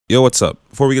Yo, what's up?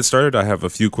 Before we get started, I have a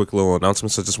few quick little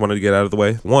announcements I just wanted to get out of the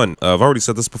way. One, I've already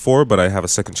said this before, but I have a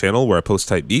second channel where I post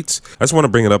type beats. I just want to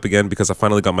bring it up again because I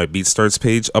finally got my beat starts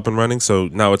page up and running, so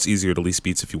now it's easier to lease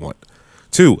beats if you want.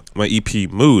 Two, my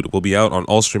EP Mood will be out on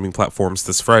all streaming platforms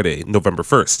this Friday, November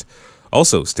 1st.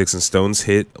 Also, Sticks and Stones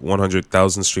hit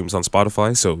 100,000 streams on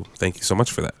Spotify, so thank you so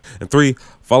much for that. And three,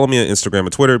 follow me on Instagram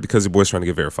and Twitter because your boy's trying to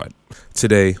get verified.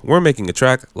 Today, we're making a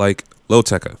track like Lil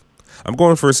Tecca. I'm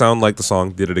going for a sound like the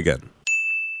song Did It Again.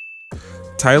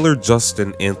 Tyler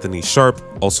Justin Anthony Sharp,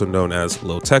 also known as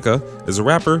Lil Tecca, is a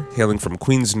rapper hailing from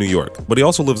Queens, New York, but he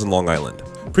also lives in Long Island.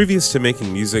 Previous to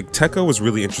making music, Tecca was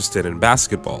really interested in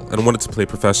basketball and wanted to play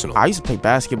professional. I used to play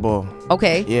basketball.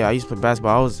 Okay. Yeah, I used to play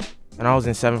basketball. When I was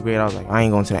in 7th grade, I was like, I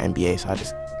ain't going to the NBA, so I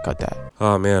just cut that.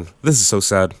 Oh man, this is so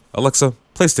sad. Alexa,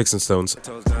 play Sticks and Stones.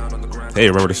 Hey,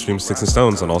 remember to stream Sticks and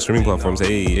Stones on all streaming platforms.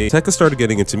 Hey. Tecca started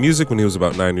getting into music when he was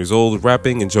about 9 years old,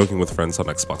 rapping and joking with friends on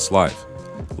Xbox Live.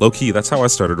 Low-key, that's how I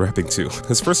started rapping too.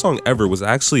 His first song ever was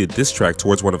actually a diss track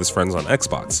towards one of his friends on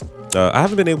Xbox. I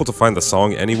haven't been able to find the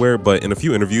song anywhere, but in a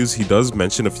few interviews, he does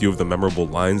mention a few of the memorable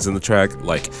lines in the track,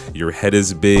 like, your head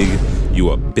is big,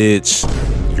 you a bitch,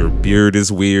 your beard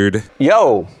is weird.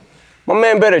 Yo, my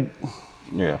man better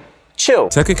chill.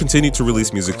 Tecca continued to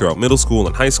release music throughout middle school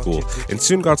and high school, and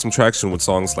soon got some traction with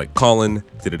songs like Callin',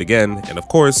 Did It Again, and of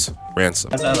course,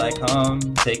 Ransom. As I like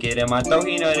take it in my throat,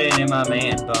 he know it in my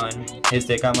man bun. His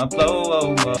dick on my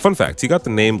flow. Fun fact, he got the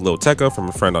name Lil Tecca from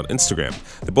a friend on Instagram.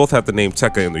 They both had the name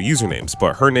Tecca in their usernames,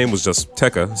 but her name was just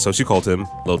Tecca, so she called him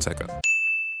Lil Tecca.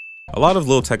 A lot of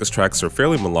Lil Tecca's tracks are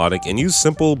fairly melodic and use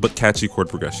simple but catchy chord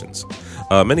progressions.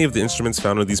 Many of the instruments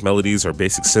found in these melodies are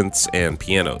basic synths and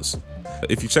pianos.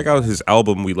 If you check out his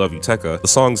album We Love You Tecca, the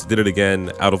songs Did It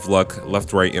Again, Out of Luck,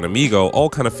 Left, Right, and Amigo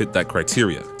all kind of fit that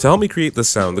criteria. To help me create this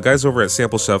sound, the guys over at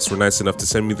Sample Chefs were nice enough to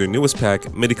send me their newest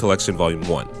pack, MIDI Collection Volume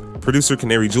 1. Producer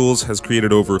Canary Jules has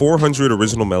created over 400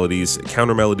 original melodies,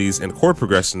 counter melodies, and chord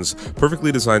progressions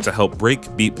perfectly designed to help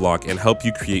break beat block and help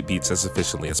you create beats as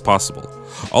efficiently as possible.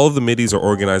 All of the MIDIs are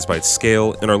organized by its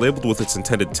scale and are labeled with its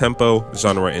intended tempo,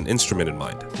 genre, and instrument in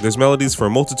mind. There's melodies for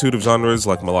a multitude of genres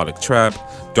like melodic trap,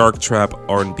 dark trap,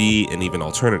 R&B, and even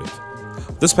alternative.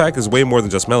 This pack is way more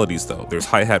than just melodies though. There's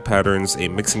hi-hat patterns, a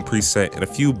mixing preset, and a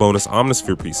few bonus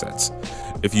Omnisphere presets.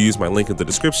 If you use my link in the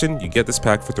description, you get this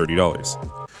pack for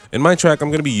 $30. In my track, I'm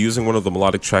going to be using one of the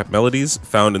melodic trap melodies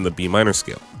found in the B minor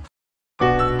scale.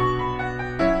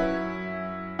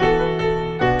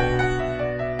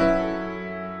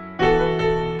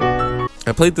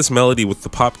 I played this melody with the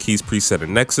Pop Keys preset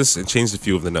in Nexus and changed a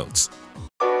few of the notes.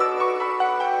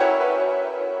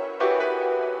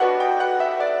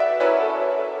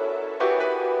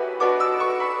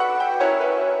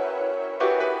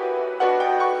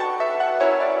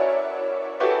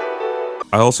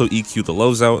 I also EQ'd the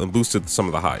lows out and boosted some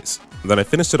of the highs. Then I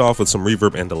finished it off with some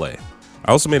reverb and delay.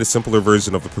 I also made a simpler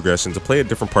version of the progression to play at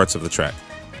different parts of the track.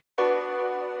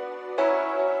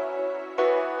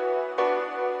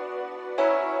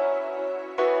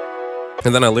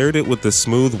 And then I layered it with this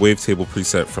smooth wavetable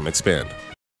preset from Expand.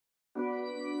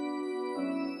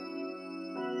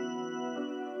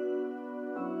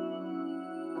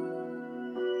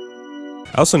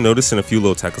 I also noticed in a few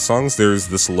Lil Tecca songs there's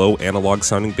this low analog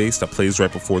sounding bass that plays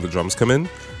right before the drums come in,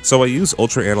 so I used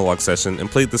Ultra Analog Session and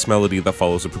played this melody that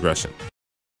follows the progression.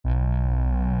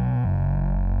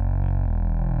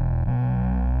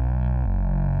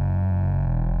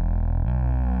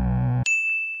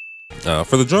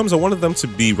 For the drums, I wanted them to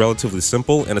be relatively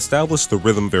simple and establish the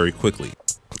rhythm very quickly.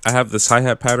 I have this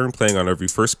hi-hat pattern playing on every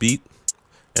first beat,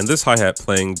 and this hi-hat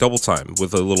playing double time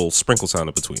with a little sprinkle sound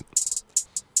in between.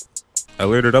 I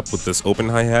layered it up with this open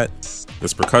hi-hat,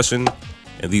 this percussion,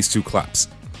 and these two claps.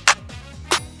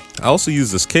 I also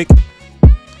used this kick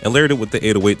and layered it with the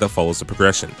 808 that follows the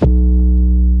progression.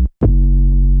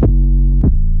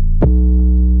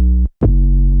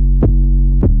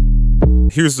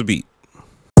 Here's the beat.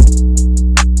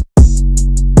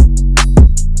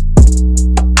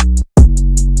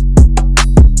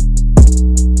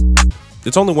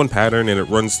 It's only one pattern and it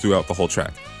runs throughout the whole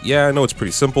track. Yeah, I know it's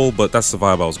pretty simple, but that's the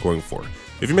vibe I was going for.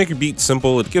 If you make your beat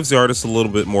simple, it gives the artist a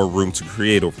little bit more room to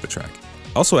create over the track.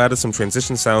 I also added some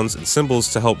transition sounds and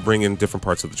cymbals to help bring in different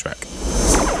parts of the track.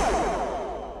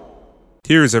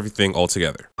 Here is everything all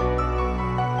together.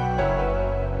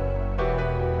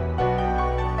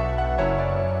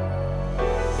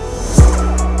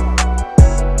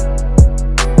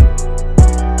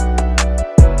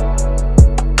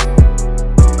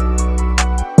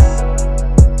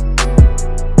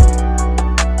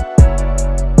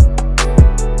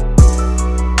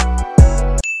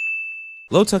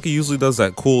 Lil Lil Tecca usually does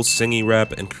that cool singy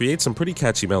rap and creates some pretty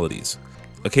catchy melodies.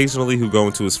 Occasionally he'll go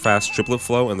into his fast triplet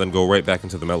flow and then go right back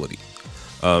into the melody.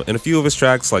 In a few of his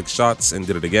tracks like Shots and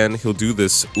Did It Again, he'll do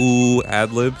this ooh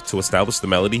ad-lib to establish the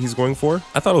melody he's going for.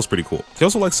 I thought it was pretty cool. He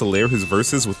also likes to layer his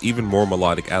verses with even more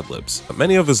melodic ad-libs.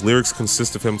 Many of his lyrics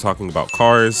consist of him talking about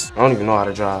cars. I don't even know how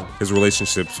to drive. His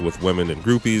relationships with women and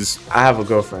groupies. I have a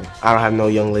girlfriend. I don't have no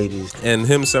young ladies. And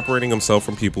him separating himself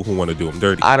from people who want to do him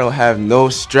dirty. I don't have no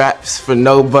straps for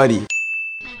nobody.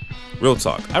 Real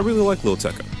talk, I really like Lil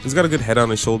Tecca. He's got a good head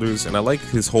on his shoulders, and I like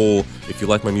his whole if you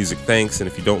like my music, thanks, and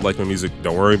if you don't like my music,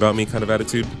 don't worry about me kind of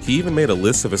attitude. He even made a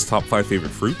list of his top 5 favorite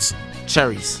fruits.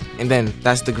 Cherries. And then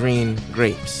that's the green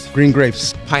grapes. Green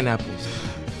grapes. Pineapples.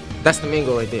 That's the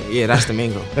mango right there. Yeah, that's the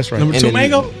mango. That's right. Number 2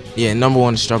 mango? Yeah, number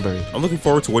 1 is strawberry. I'm looking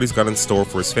forward to what he's got in store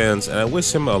for his fans, and I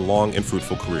wish him a long and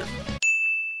fruitful career.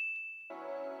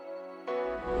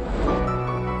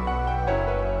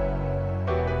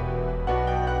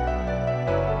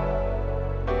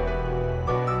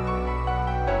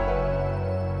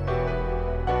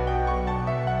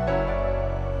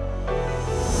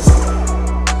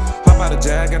 Out of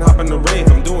Jag and hop in the rave.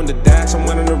 I'm doing the dash, I'm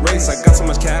winning the race. I got so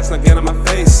much cash, now get on my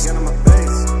face.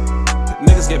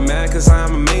 Niggas get mad cause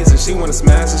I'm amazing. She wanna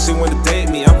smash and she wanna date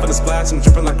me. I'm finna splash, I'm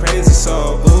dripping like crazy.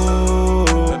 So, ooh,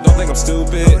 don't think I'm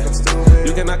stupid.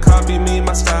 You cannot copy me,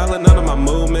 my style and none of my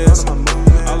movements.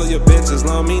 All of your bitches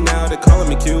love me now, they calling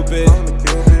me Cupid.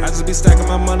 I just be stacking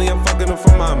my money, I'm fucking them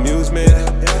for my amusement.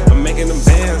 I'm making them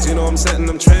bands, you know I'm setting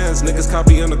them trends. Niggas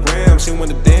copy on the gram, she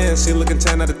wanna dance. She looking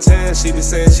 10 out of 10, she be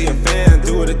saying she a fan.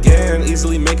 Do it again,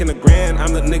 easily making a grand.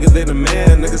 I'm the nigga, they the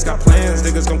man. Niggas got plans,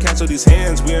 niggas gon' catch all these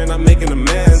hands. We are not making a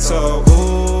man, so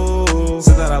ooh.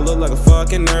 Said that I look like a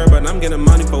fucking nerd, but I'm getting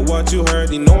money for what you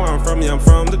heard. You know where I'm from, yeah, I'm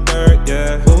from the dirt,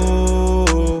 yeah.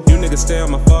 Ooh, you niggas stay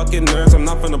on my fucking nerves. I'm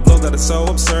not finna blow that, it's so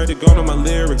absurd. You're going on my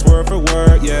lyrics word for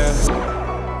word, yeah.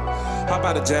 Hop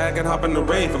out of Jag and hop in the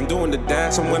rave. I'm doing the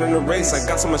dash, I'm winning the race. I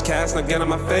got so much cash, now get on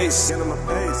my face.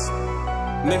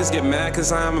 Niggas get mad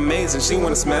cause I'm amazing. She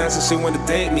wanna smash and she wanna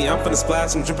date me. I'm finna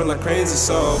splash, I'm dripping like crazy.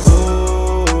 So,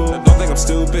 ooh, don't think I'm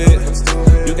stupid.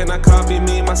 You cannot copy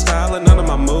me, my style and none of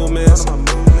my movements.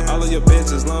 All of your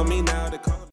bitches love me now.